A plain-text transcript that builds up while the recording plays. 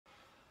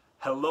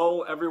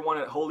Hello everyone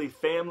at Holy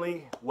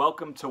Family,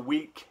 welcome to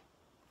week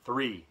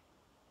 3.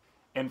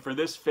 And for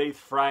this Faith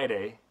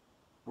Friday,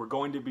 we're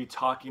going to be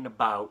talking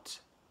about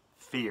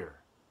fear.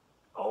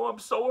 Oh, I'm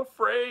so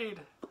afraid.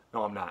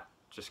 No, I'm not,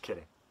 just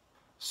kidding.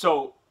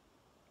 So,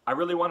 I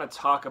really want to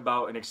talk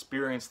about an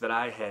experience that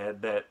I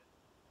had that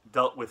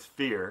dealt with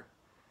fear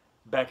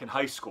back in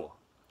high school,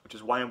 which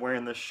is why I'm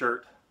wearing this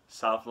shirt,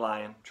 South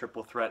Lion,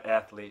 triple threat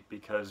athlete,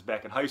 because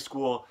back in high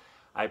school,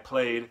 I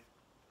played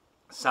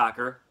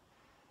soccer,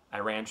 I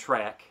ran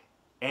track,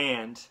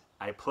 and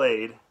I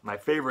played my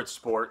favorite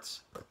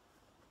sports,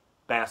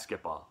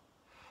 basketball.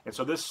 And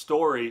so this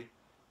story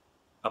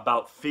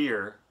about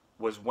fear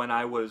was when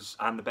I was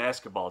on the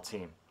basketball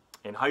team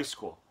in high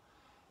school.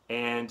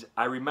 And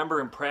I remember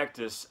in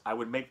practice, I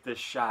would make this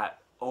shot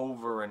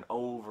over and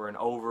over and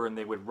over, and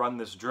they would run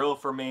this drill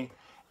for me,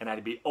 and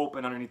I'd be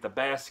open underneath the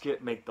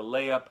basket, make the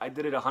layup. I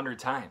did it 100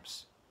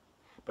 times.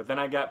 But then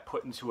I got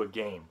put into a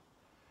game.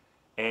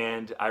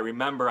 And I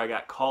remember I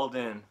got called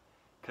in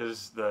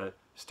because the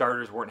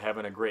starters weren't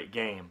having a great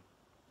game,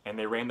 and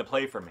they ran the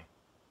play for me.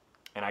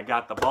 And I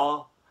got the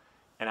ball,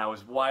 and I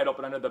was wide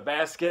open under the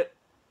basket,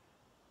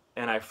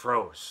 and I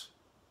froze.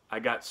 I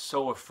got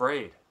so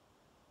afraid.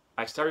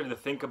 I started to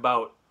think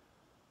about,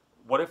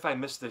 what if I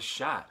miss this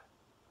shot?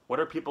 What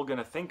are people going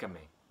to think of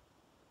me?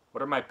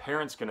 What are my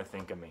parents going to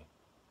think of me?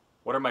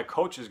 What are my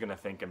coaches going to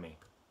think of me?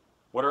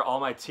 What are all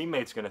my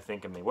teammates going to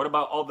think of me? What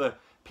about all the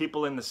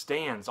people in the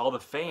stands, all the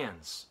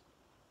fans?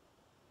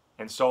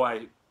 And so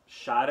I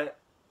shot it,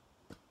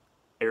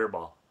 air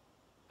ball.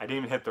 I didn't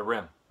even hit the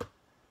rim.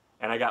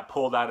 And I got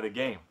pulled out of the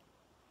game.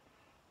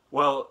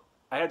 Well,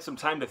 I had some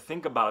time to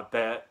think about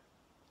that,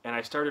 and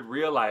I started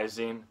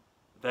realizing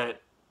that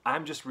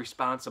I'm just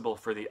responsible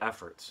for the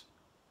efforts,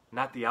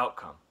 not the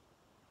outcome.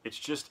 It's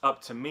just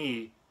up to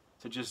me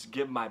to just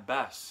give my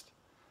best.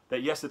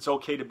 That yes, it's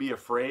okay to be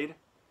afraid,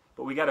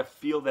 but we got to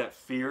feel that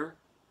fear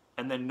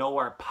and then know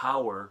our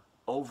power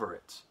over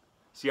it.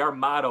 See, our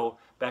motto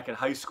back in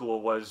high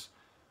school was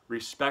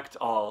respect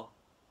all,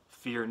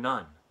 fear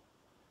none.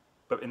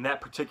 But in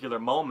that particular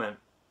moment,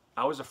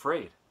 I was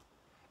afraid.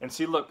 And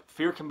see, look,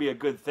 fear can be a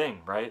good thing,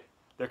 right?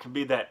 There can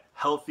be that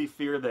healthy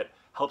fear that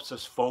helps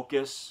us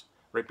focus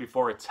right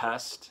before a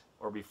test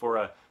or before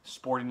a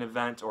sporting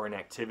event or an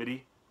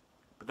activity.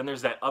 But then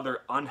there's that other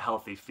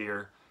unhealthy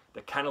fear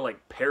that kind of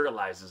like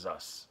paralyzes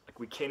us.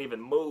 Like we can't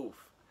even move.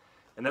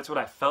 And that's what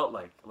I felt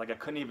like I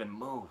couldn't even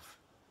move.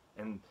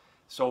 And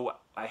so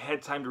I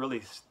had time to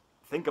really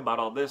think about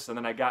all this, and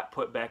then I got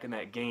put back in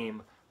that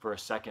game for a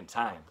second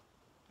time.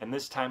 And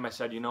this time I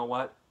said, you know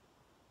what?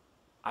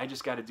 I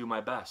just got to do my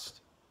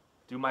best.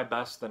 Do my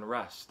best, then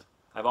rest.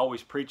 I've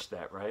always preached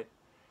that, right?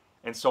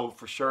 And so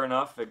for sure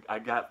enough, I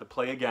got the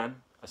play again,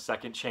 a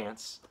second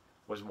chance,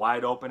 was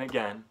wide open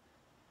again,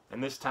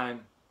 and this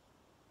time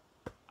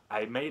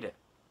I made it.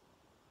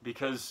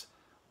 Because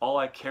all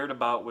I cared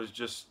about was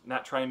just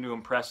not trying to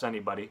impress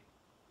anybody,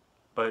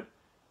 but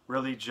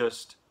really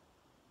just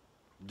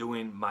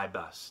doing my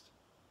best.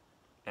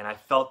 And I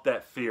felt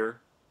that fear,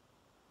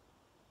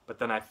 but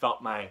then I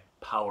felt my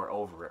power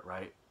over it,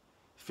 right?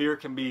 Fear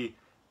can be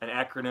an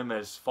acronym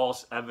as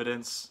false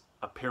evidence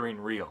appearing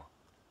real.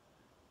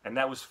 And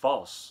that was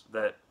false,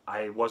 that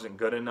I wasn't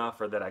good enough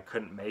or that I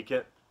couldn't make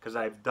it, because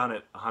I've done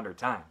it 100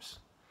 times.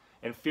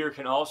 And fear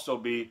can also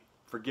be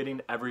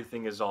forgetting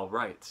everything is all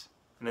right.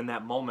 And in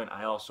that moment,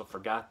 I also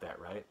forgot that,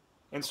 right?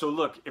 And so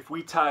look, if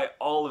we tie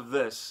all of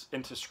this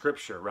into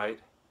Scripture, right,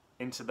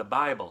 into the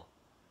Bible,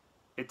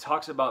 it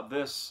talks about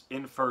this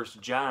in 1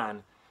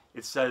 John.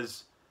 It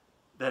says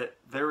that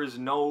there is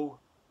no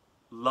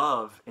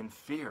love in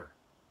fear,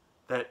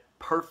 that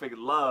perfect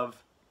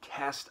love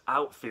casts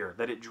out fear,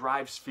 that it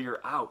drives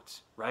fear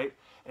out, right?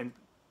 And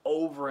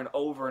over and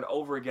over and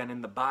over again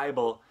in the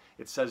Bible,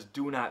 it says,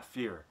 do not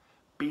fear,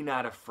 be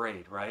not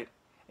afraid, right?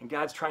 And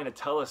God's trying to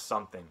tell us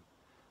something,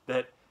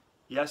 that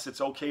yes,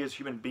 it's okay as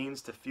human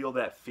beings to feel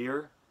that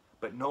fear,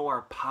 but know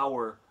our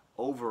power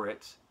over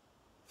it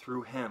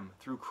through Him,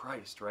 through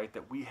Christ, right?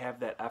 That we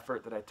have that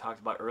effort that I talked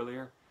about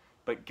earlier,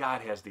 but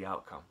God has the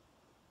outcome.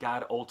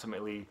 God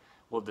ultimately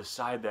will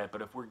decide that,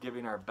 but if we're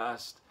giving our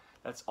best,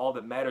 that's all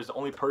that matters. The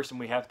only person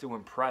we have to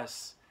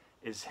impress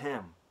is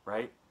Him,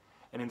 right?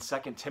 And in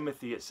 2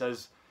 Timothy it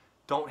says,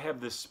 don't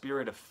have this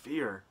spirit of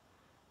fear,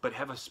 but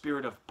have a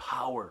spirit of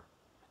power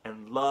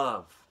and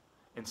love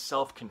and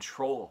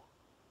self-control,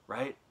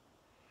 right?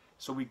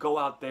 So we go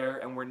out there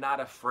and we're not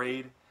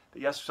afraid.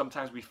 But yes,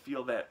 sometimes we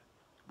feel that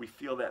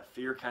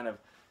fear kind of,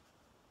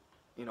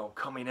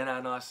 coming in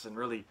on us and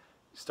really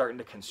starting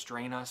to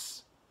constrain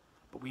us.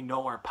 But we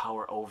know our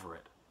power over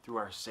it through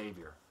our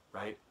Savior,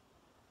 right?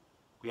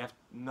 We have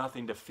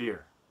nothing to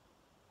fear.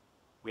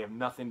 We have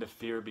nothing to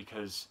fear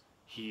because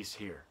He's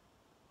here.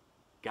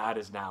 God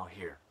is now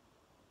here.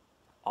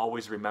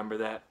 Always remember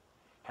that.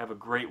 Have a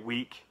great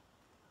week.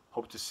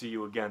 Hope to see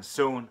you again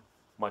soon.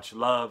 Much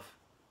love.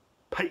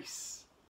 Peace.